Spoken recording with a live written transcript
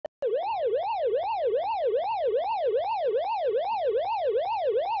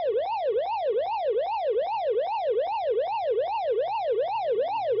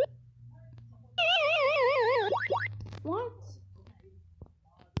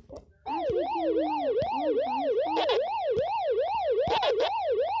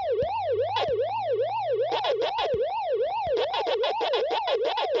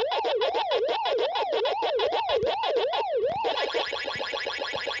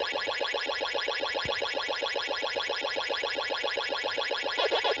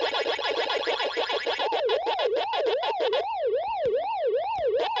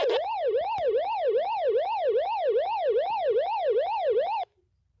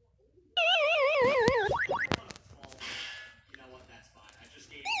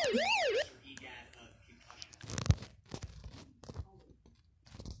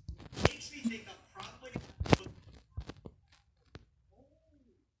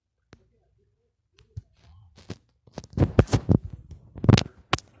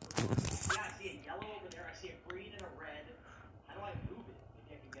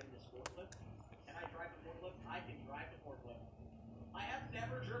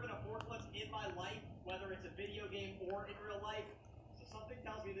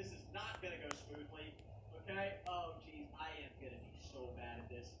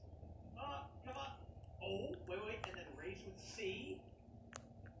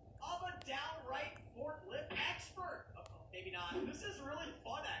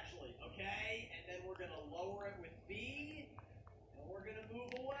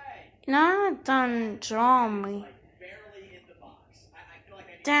Not done drawing me.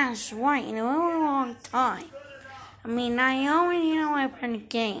 That's right, in a really long time. I mean, I already know I play the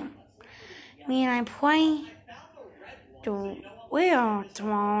game. I mean, I play the real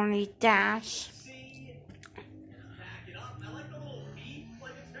Throne Dash.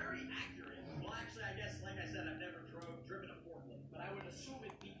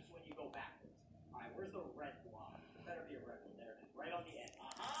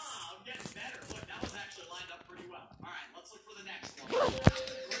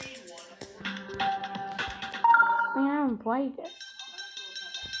 I haven't played it.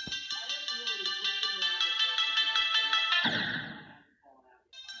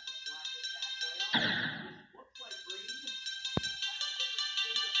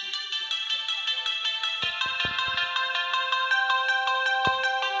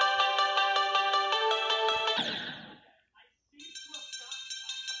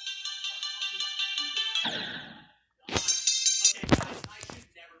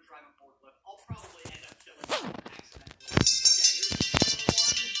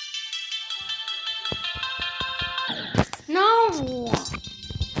 No!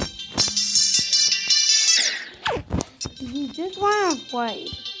 You just want to play.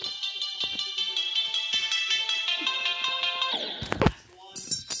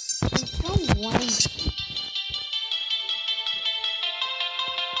 It's so white.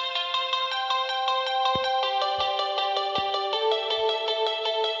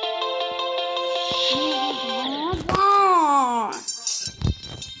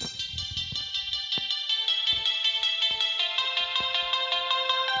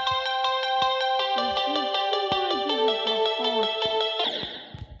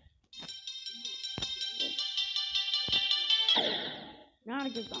 Not a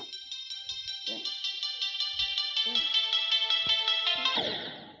good one. Good. Good.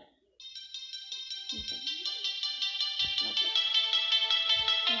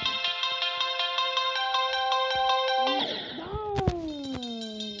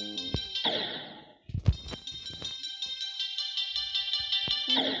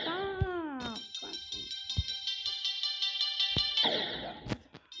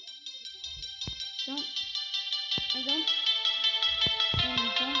 Okay.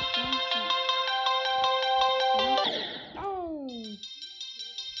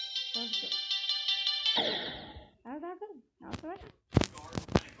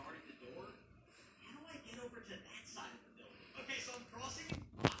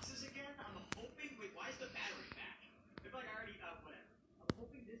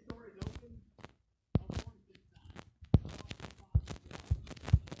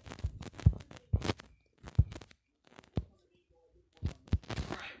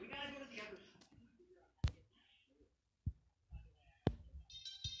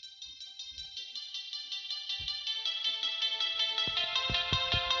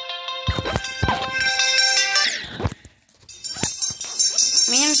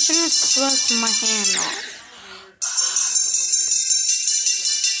 Man, I shouldn't have slipped my hand off.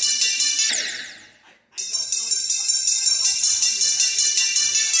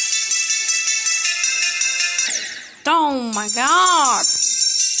 Oh my god!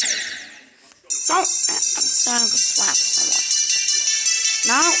 Don't. I'm sorry, I'm gonna slap someone.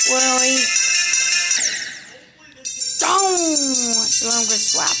 Not really. Don't! So I'm gonna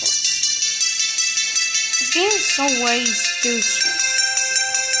slap it. This game is so way stupid.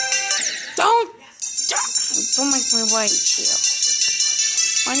 Don't make me wait here.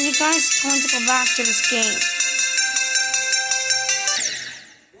 When you guys trying to go back to this game?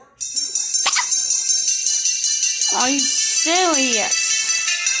 Are you serious?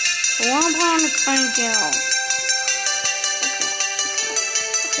 One pound of coin kill.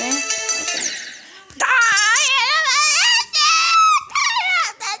 Okay.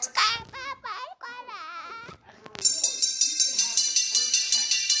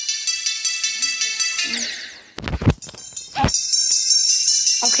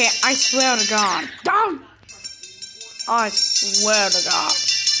 Okay, I swear to God. Don't! I swear to God.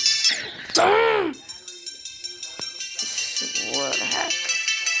 Damn! I swear to heck.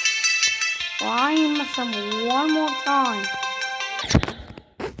 Why you mess up one more time?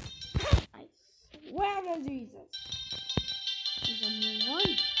 I swear to Jesus. There's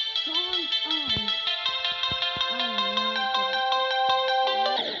one darn time.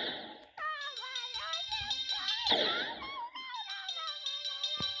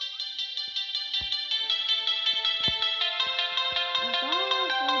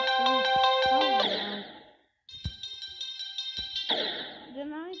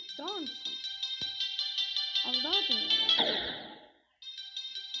 Then I done something. I'm laughing at that.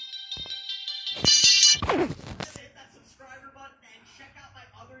 Hit that subscriber button and check out my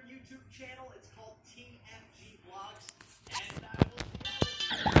other YouTube channel. It's called TFG Vlogs. And I will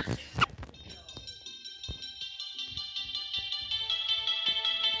see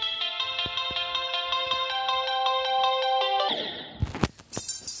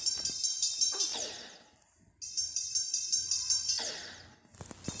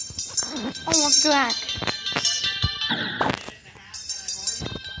Oh, let's go back.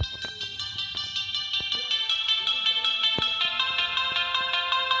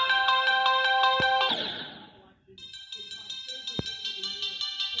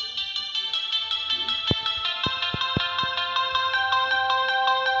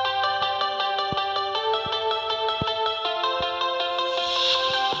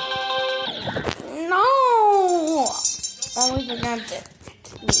 No! Always against it.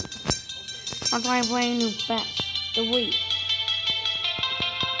 That's why I'm playing new fast. The Wii.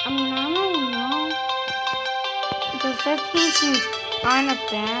 I mean, I don't know. Because that team seems kind of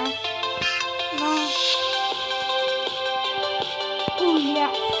bad. No. Oh,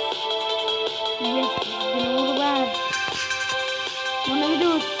 yes. Yes, it's been a little bad. What do we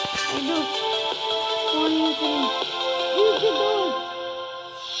do? What do we do? Come on, Anthony. You can do it.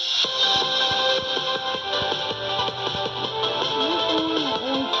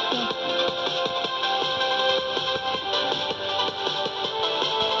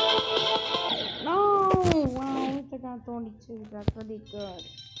 No! Wow, at least I got 22. That's pretty good.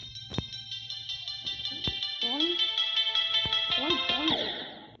 20? 20?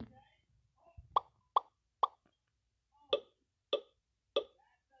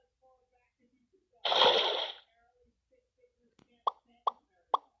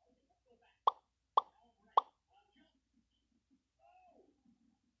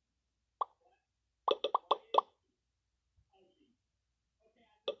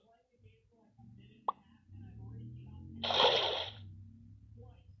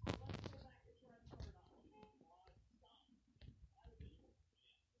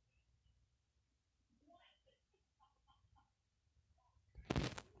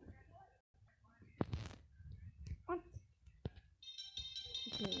 What?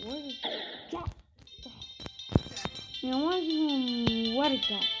 Okay, what is that? You know what? What is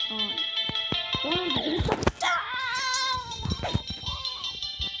that time?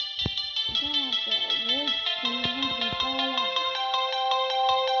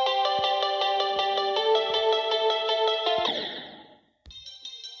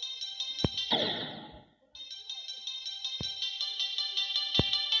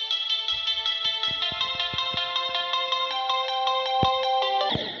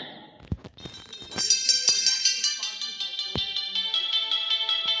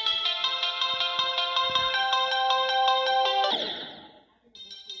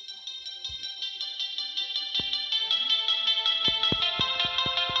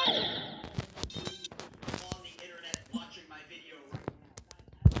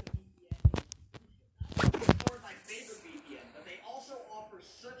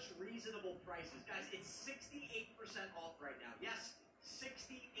 such reasonable prices. Guys, it's 68% off right now. Yes,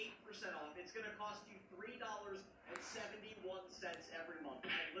 68% off. It's going to cost you $3.71 every month.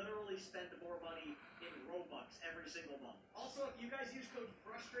 I literally spend more money in Robux every single month. Also, if you guys use code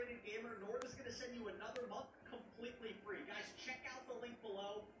FrustratedGamer, Nord is going to send you another month completely free. Guys, check out the link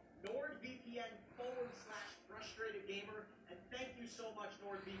below, NordVPN / Gamer, and thank you so much,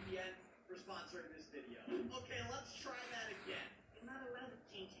 NordVPN, for sponsoring this video. Okay, let's try that again. You're not allowed to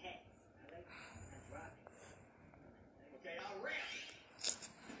change heads. Okay, I'll ramp.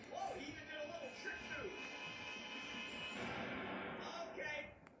 Whoa, he even did a little trick move.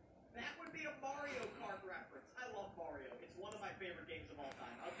 Okay, that would be a Mario Kart reference. I love Mario. It's one of my favorite games of all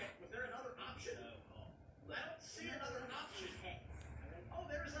time. Okay, was there another option? I don't see another option. Oh,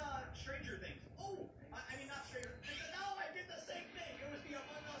 there's Stranger Things. Oh, I mean not Stranger Things. No, I did the same thing. It was the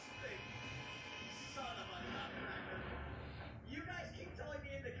Among Us thing. Son of a nutcracker. You guys keep telling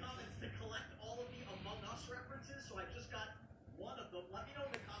me in the comments to collect all of the Among Us references, so I just got one of them. Let me know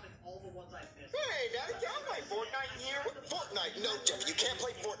in the comments all the ones I missed. Hey, Daddy, can I play Fortnite here? Fortnite? No, Jeff, you can't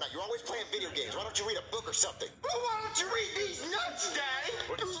play Fortnite. You're always playing video games. Why don't you read a book or something? Well, why don't you read these nuts, Daddy?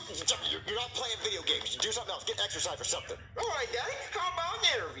 Jeff, you're not playing video games. Do something else. Get exercise or something. All right, Daddy, how about an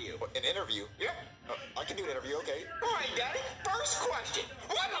interview? What, an interview? Yep. I can do an interview, okay. All right, Daddy, first question.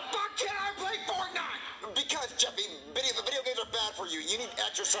 Why the fuck can't I play Fortnite? Because, Jeffy, video games are bad for you. You need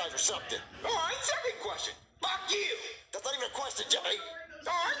exercise or something. All right, second question. Fuck you. That's not even a question, Jeffy.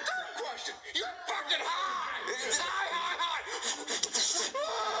 All right, third question. You're fucking high. High.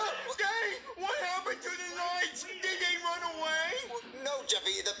 Daddy, what happened to the lights? Did they run away? No,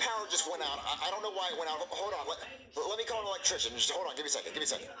 Jeffy, the power just went out. I don't know why it went out. Hold on. Let me call an electrician. Just hold on. Give me a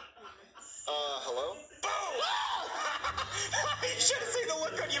second. Hello? Boom! You should have seen the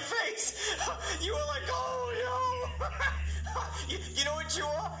look on your face. You were like, oh no. You know what you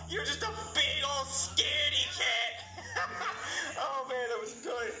are? You're just a big old scaredy cat. Oh man, that was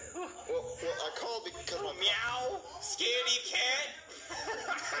good. Well, I called because my Meow, scaredy cat.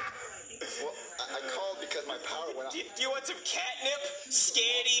 well, I called because my power went out. Do you want some catnip,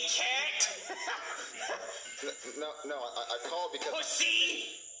 scaredy cat? No, I called because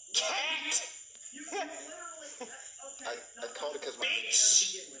Pussy, cat. I called because my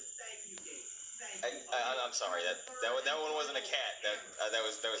Bitch! I'm sorry. That one wasn't a cat. That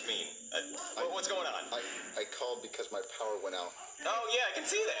was mean. What's going on? I called because my power went out. Oh yeah, I can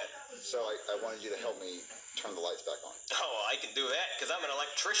see that. So I wanted you to help me turn the lights back on. Oh, I can do that because I'm an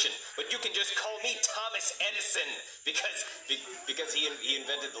electrician. But you can just call me Thomas Edison because he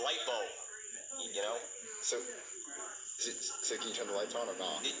invented the light bulb. You know. So can you turn the lights on or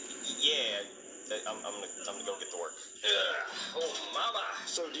not? Yeah. I'm gonna go get to work. Oh, mama.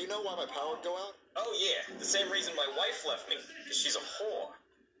 So do you know why my power would go out? Oh yeah, the same reason my wife left me. 'Cause she's a whore.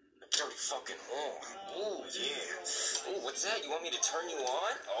 A dirty fucking whore. Ooh yeah. Ooh, what's that? You want me to turn you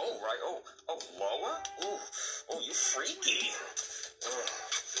on? Oh right. Oh lower. Ooh. Oh, you freaky.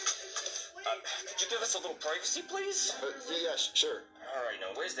 Could you give us a little privacy, please? Yeah, sure. All right,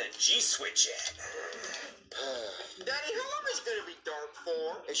 now where's that G switch at? Daddy, how long is it gonna be dark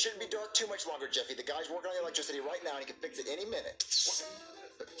for? It shouldn't be dark too much longer, Jeffy. The guy's working on the electricity right now, and he can fix it any minute.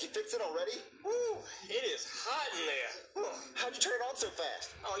 He fixed it already? Ooh, it is hot in there. How'd you turn it on so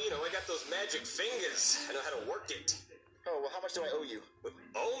fast? Oh, you know, I got those magic fingers. I know how to work it. Oh, well, how much do I owe you?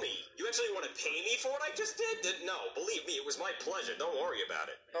 Owe me? You actually want to pay me for what I just did? No, believe me, it was my pleasure. Don't worry about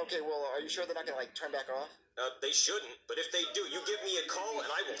it. Okay, well, are you sure they're not gonna, turn back off? They shouldn't, but if they do, you give me a call and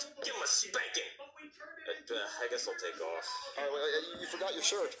I will give them a spanking. I guess I'll take off. All right, well, you forgot your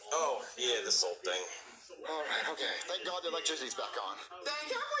shirt. Oh, yeah, this old thing. All right, okay. Thank God the electricity's back on. Daddy,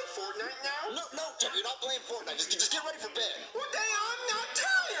 can I play Fortnite now? No, Jeff, you're not playing Fortnite. Just get ready for bed. Well, Daddy, I'm not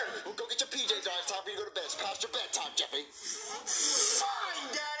tired. Well, go get your PJs on. It's time for you to go to bed. It's past your bedtime, Jeffy.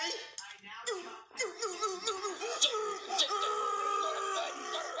 Fine, Daddy. Fine,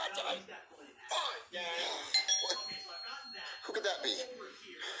 Daddy. Who could that be?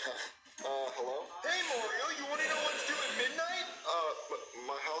 Hello? Hey, Mario, you want to know what's due at midnight?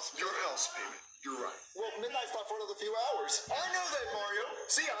 Your house payment. You're right. Well, midnight's not for another few hours. I know that, Mario.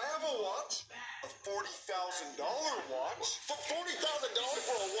 See, I have a watch. A $40,000 watch. For $40,000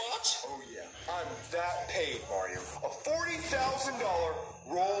 for a watch? Oh, yeah. I'm that paid, Mario. A $40,000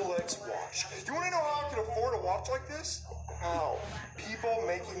 Rolex watch. You want to know how I can afford a watch like this? How? People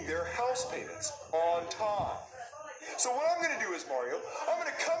making their house payments on time. So what I'm going to do is, Mario, I'm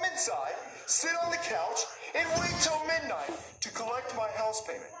going to come inside, sit on the couch, and wait till midnight to collect my house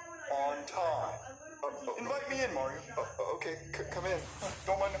payment on time. Invite me in, Mario. Okay, come in.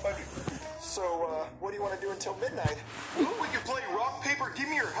 Don't mind if I do. So, what do you want to do until midnight? Well, we could play rock, paper, give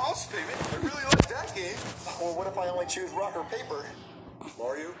me your house payment. I really like that game. Well, what if I only choose rock or paper?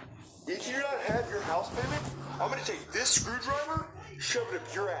 Mario, if you not have your house payment, I'm going to take this screwdriver, shove it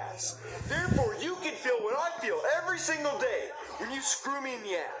up your ass. Therefore, you can feel what I feel every single day when you screw me in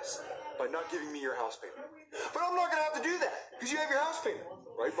the ass. by not giving me your house payment. But I'm not gonna have to do that because you have your house payment,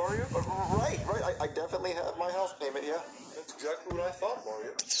 right, Mario? Right. I definitely have my house payment, yeah. That's exactly what I thought,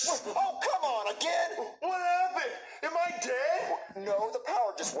 Mario. What? Oh, come on, again? What happened? Am I dead? No, the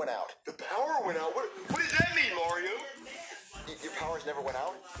power just went out. The power went out. What does that mean, Mario? Your powers never went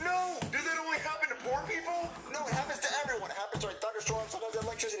out? No. Does that only happen to poor people? No, it happens to everyone. It happens during thunderstorms. Sometimes the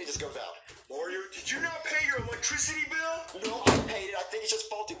electricity just goes out. Mario, did you not pay your electricity bill? No, I paid it. I think it's just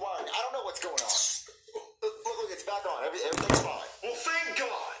faulty wiring. I don't know what's going on. Look, it's back on. Everything's fine. Well, thank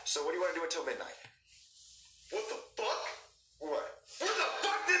God. So what do you want to do until midnight? What the fuck? What? Where the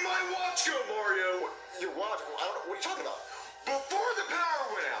fuck did my watch go, Mario? Your watch? I don't know. What are you talking about? Before the power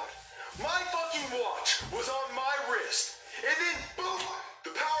went out, my fucking watch was on my wrist. And then, boom, the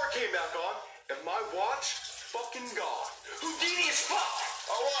power came back on, and my watch fucking gone. Houdini is fucked.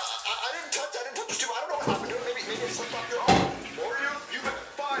 Oh, I didn't touch it. I didn't touch it too. I don't know what happened to it. Maybe it slipped off your arm. Mario, you better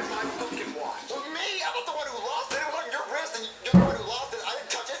find my fucking watch. Well, me? I'm not the one who lost it. It was on your wrist, and you're the one who lost it. I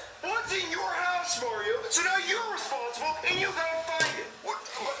didn't touch it. Well, it's in your house, Mario. So now you're responsible, and you gotta find it. What?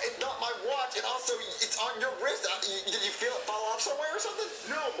 But it's not my watch, and also it's on your wrist. Did you feel it fall off somewhere or something?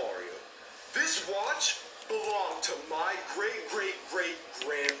 No, Mario. This watch belonged to my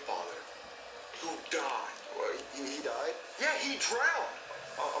great-great-great-grandfather, who died. Well, he died? Yeah, he drowned.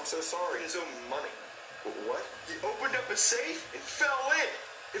 I'm so sorry. His own money. What? He opened up a safe and fell in.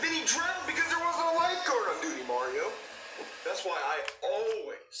 And then he drowned because there wasn't a lifeguard on duty, Mario. That's why I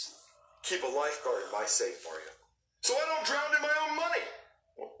always keep a lifeguard in my safe, Mario. So I don't drown in my own money.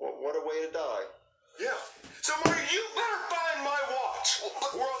 What a way to die. Yeah. So, Mario, you better find my watch.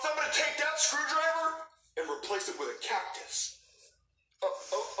 Or else I'm going to take that screwdriver and replace it with a cactus.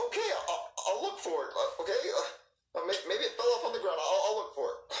 Okay, I'll look for it. Okay? Maybe it fell off on the ground. I'll look for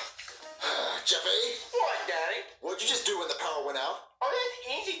it. Jeffy? What, Daddy? What'd you just do when the power went out? Oh, that's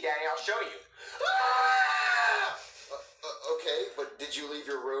easy, Daddy. I'll show you. Okay, but did you leave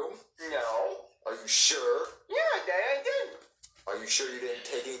your room? No. Are you sure? Yeah, Daddy, I didn't. Are you sure you didn't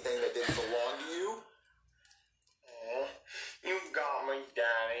take anything that didn't belong to you? Oh, you got me,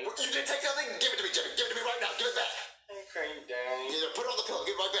 Daddy. You didn't take something? Give it to me, Jeffy. Give it to me right now. Give it back. Okay, Daddy. Yeah, put it on the pillow.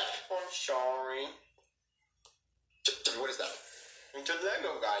 Give it right back. I'm sorry. Jeffy, what is that? It's a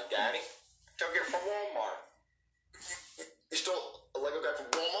Lego guy, Daddy. Took it from Walmart. You stole a Lego guy from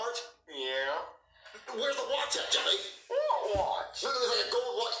Walmart? Yeah. Where's the watch at, Jeffy? What watch? Look, there's like a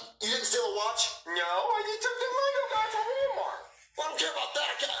gold watch. You didn't steal a watch? No, I just took the Lego guy from Walmart. Well, I don't care about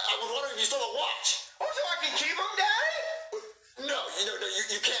that. I was wondering if you stole a watch. Oh, so I can keep him, Daddy? No,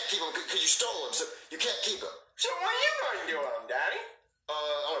 you can't keep him because you stole him, so you can't keep him. So what are you going to do with him, Daddy?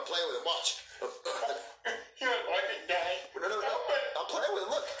 I want to play with him. Watch. You don't like it, Daddy? No. Stop it. I'm playing with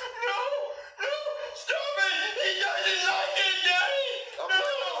him. Look. No, stop it. He doesn't like it, Daddy. I'm No.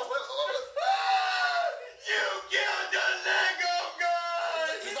 playing. You killed the Lego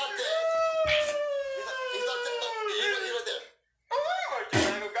guy. He's not dead. He's not dead. Look, he's not dead. Oh, I like the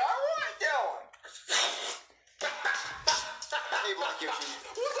Lego guy. What are you doing? Hey, Black Yoshi.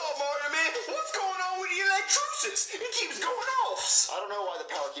 What's up, Mario, man? What's going on with the electrolysis? It keeps going off. I don't know why the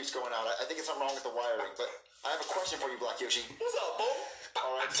power keeps going out. I think it's something wrong with the wiring, but I have a question for you, Black Yoshi. What's up, Bo?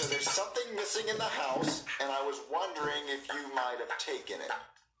 All right, so there's something missing in the house, and I was wondering if you might have taken it.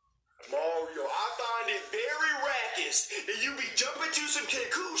 Mario, I find it very racist that you be jumping to some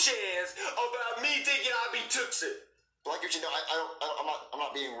conclusions about me thinking I be toxic. Black Yoshi, no, I'm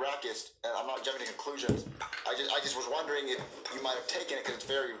not being racist, and I'm not jumping to conclusions. I just was wondering if you might have taken it because it's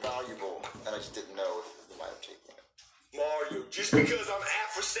very valuable, and I just didn't know if you might have taken it. Mario, just because I'm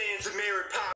Afro Sans and Mary Poppins